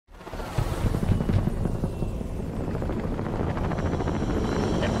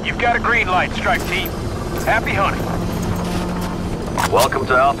You've got a green light, Strike Team. Happy hunting. Welcome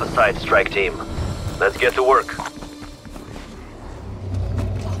to Alpha Site, Strike Team. Let's get to work.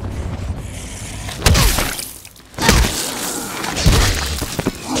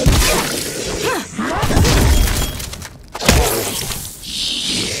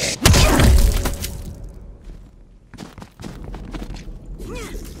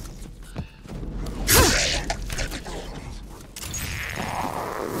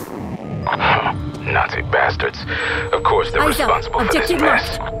 Nazi bastards. Of course they're responsible for this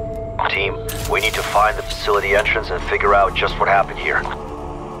mess. Team, we need to find the facility entrance and figure out just what happened here.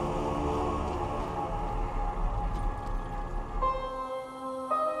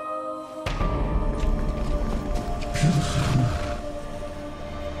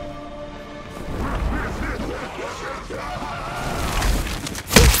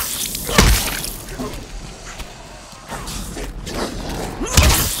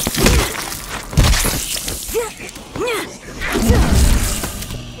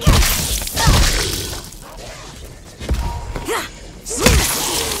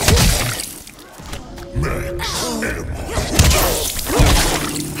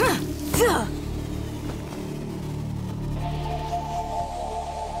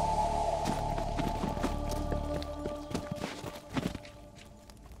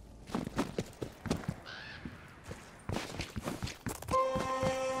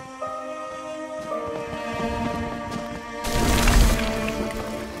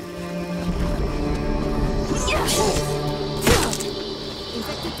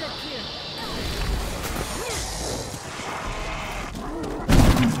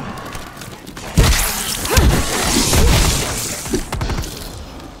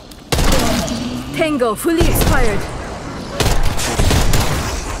 Tango fully expired.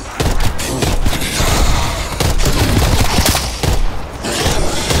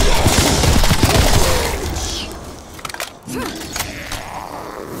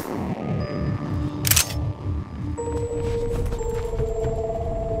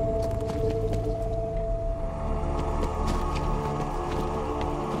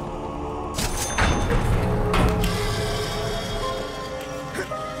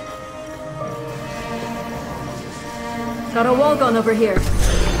 Got a wall gun over here.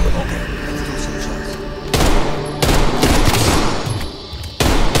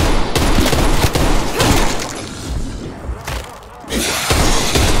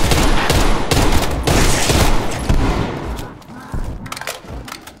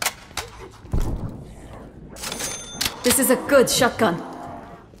 This is a good shotgun.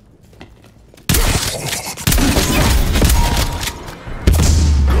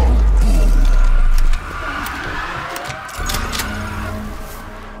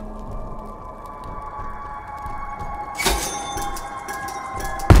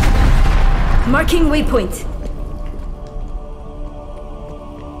 Marking waypoint.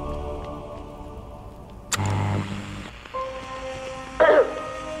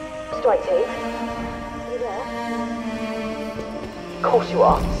 Strike Team. Are you there? Of course you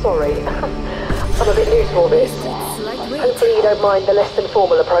are. Sorry. I'm a bit new to all this. Hopefully you don't mind the less than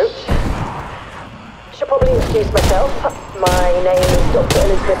formal approach. Should probably introduce myself. My name is Dr.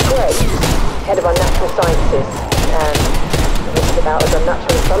 Elizabeth Gray, head of Unnatural Sciences, and it's about as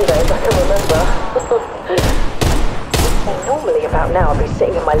unnatural as Sunday as I can remember. And normally about now I'd be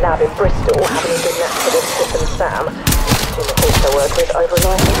sitting in my lab in Bristol having a good nap with Chris and Sam, whom of course I work with over a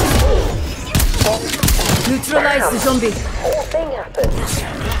night of tea. Neutralize the zombie. Whole thing happened.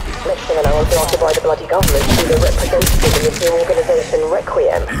 Next thing I know, I've been asked by the bloody government to be the representative in this new organisation,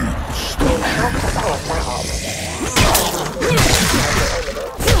 Requiem. How can I pass that up?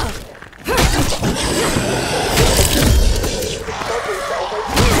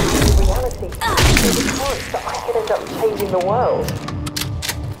 Reality, there's a chance that I could end up changing the world.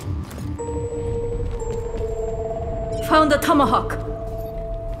 Found a tomahawk.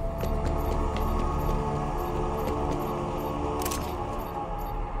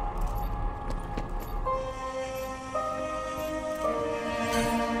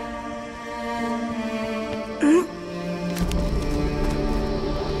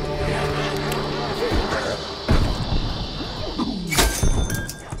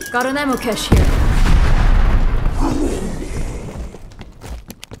 Got an ammo cache here.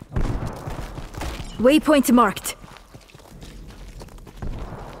 Waypoint marked.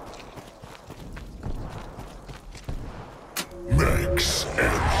 Max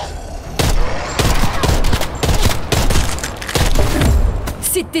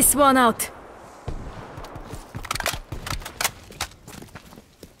Sit this one out.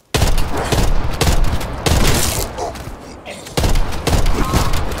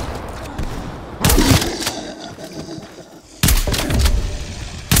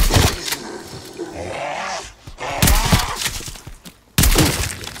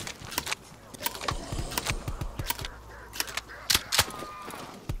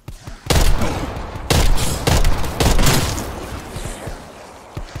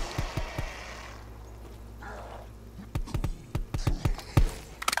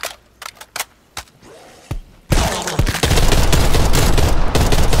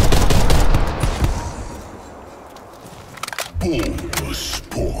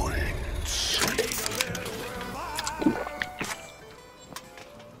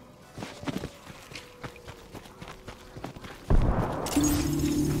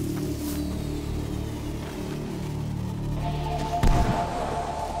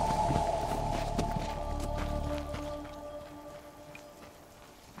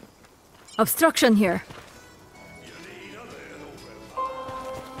 Obstruction here.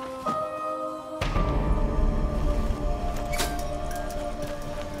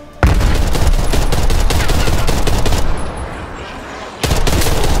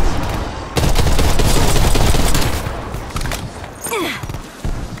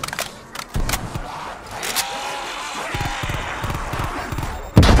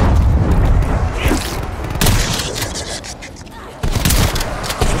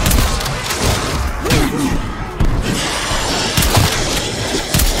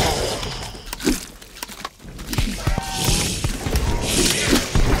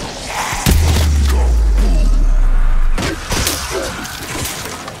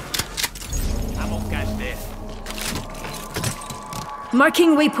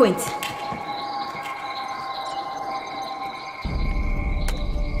 Marking waypoint.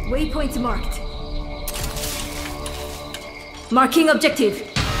 Waypoint marked. Marking objective.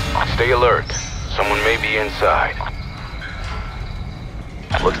 Stay alert. Someone may be inside.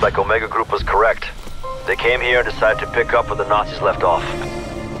 Looks like Omega Group was correct. They came here and decided to pick up where the Nazis left off.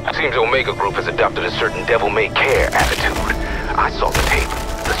 Seems Omega Group has adopted a certain devil-may-care attitude. I saw the tape.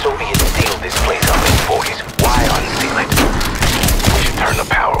 The Soviets sealed this place up in the 40s. Why unseal it? We should turn the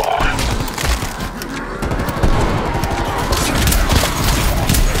power on.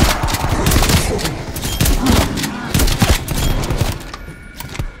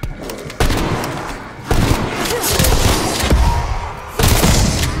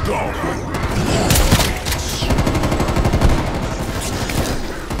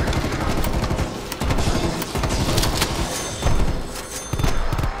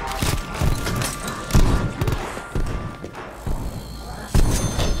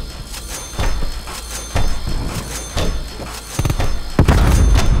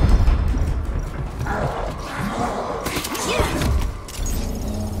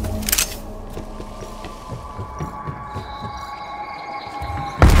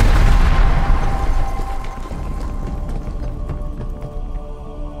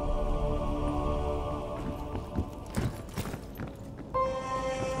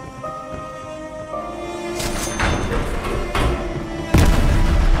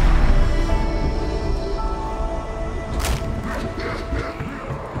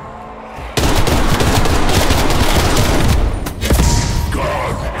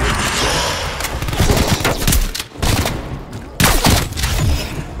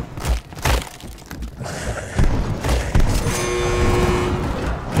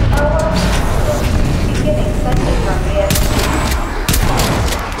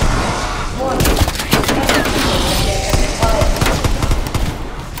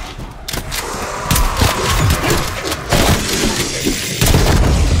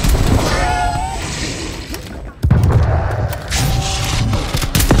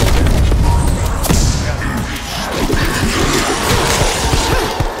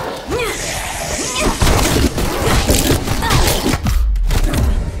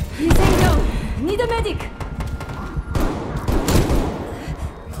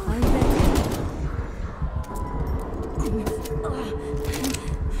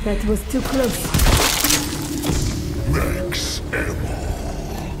 That was too close. Max ammo.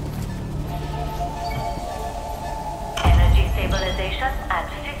 Energy stabilization at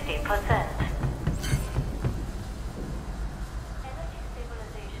 50%. Energy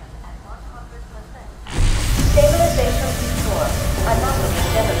stabilization at 100%. Stabilization restored. Anomaly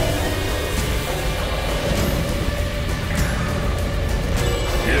generated.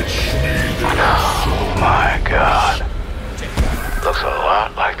 It's needed. Oh my god. Looks a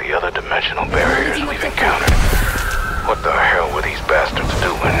lot like the other dimensional barriers we've encountered. What the hell were these bastards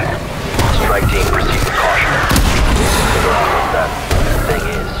doing? Strike team, proceed with caution. Figure out what that thing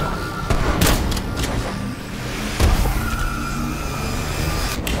is.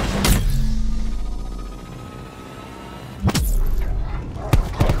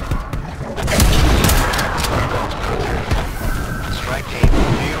 Strike team,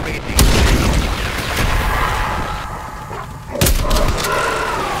 do you read these?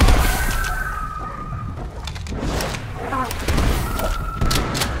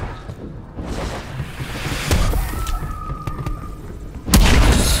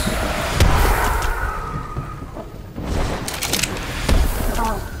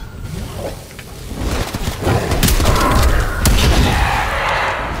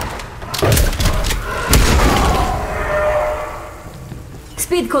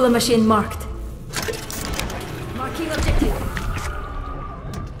 Speed caller machine marked. Marking objective.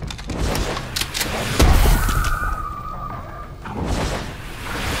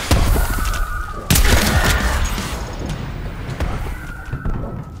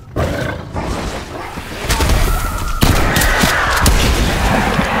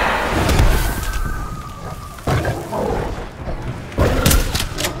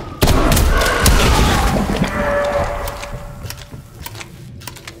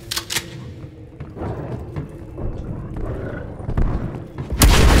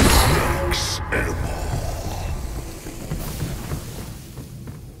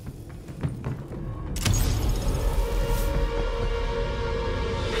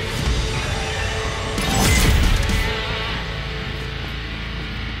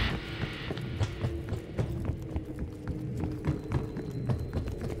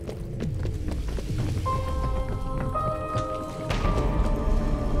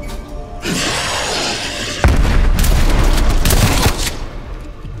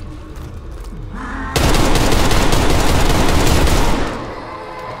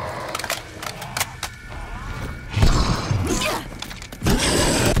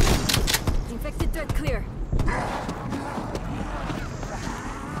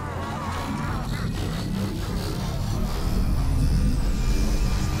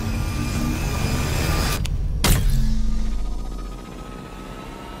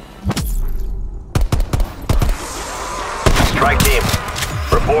 Strike team,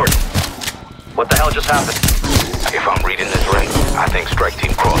 report. What the hell just happened? If I'm reading this right, I think Strike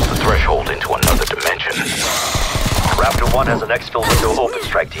Team crossed the threshold into another dimension. Raptor 1 has an exfil window open,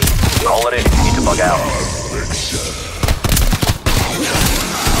 Strike team. Call it in if you need to bug out.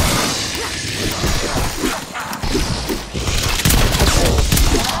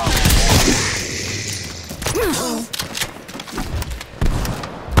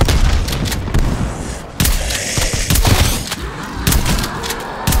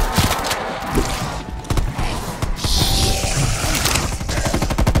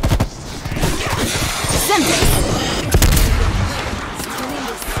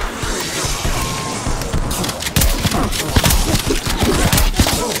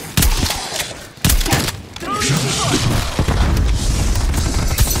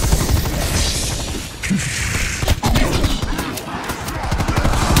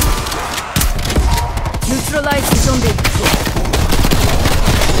 Neutralize the zombie.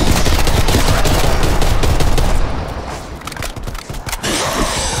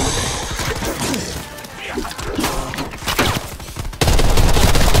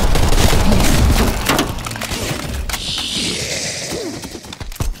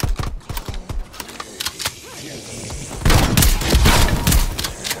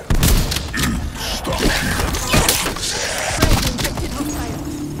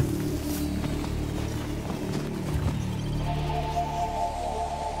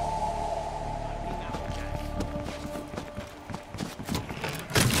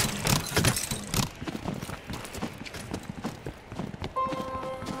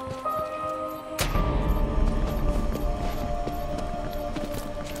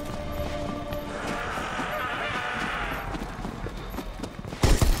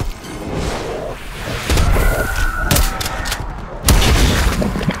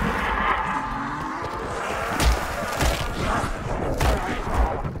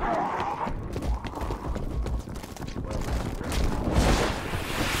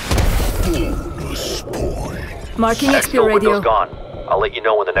 Marking XP Exfil radio. window's gone. I'll let you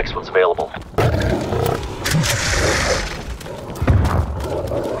know when the next one's available.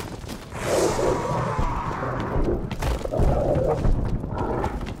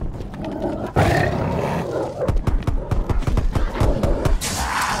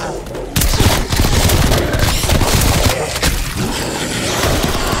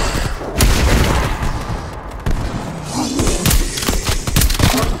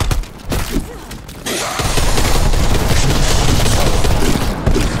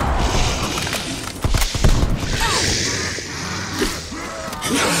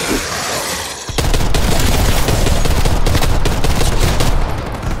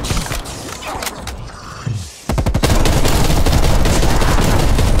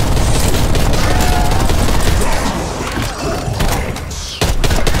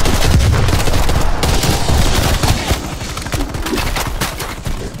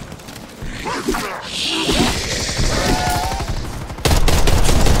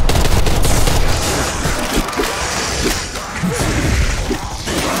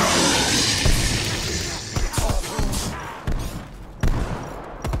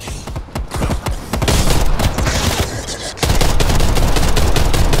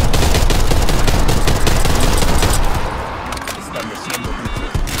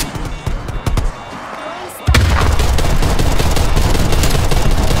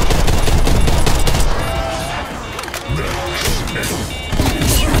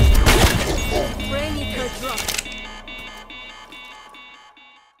 Brainy per drop.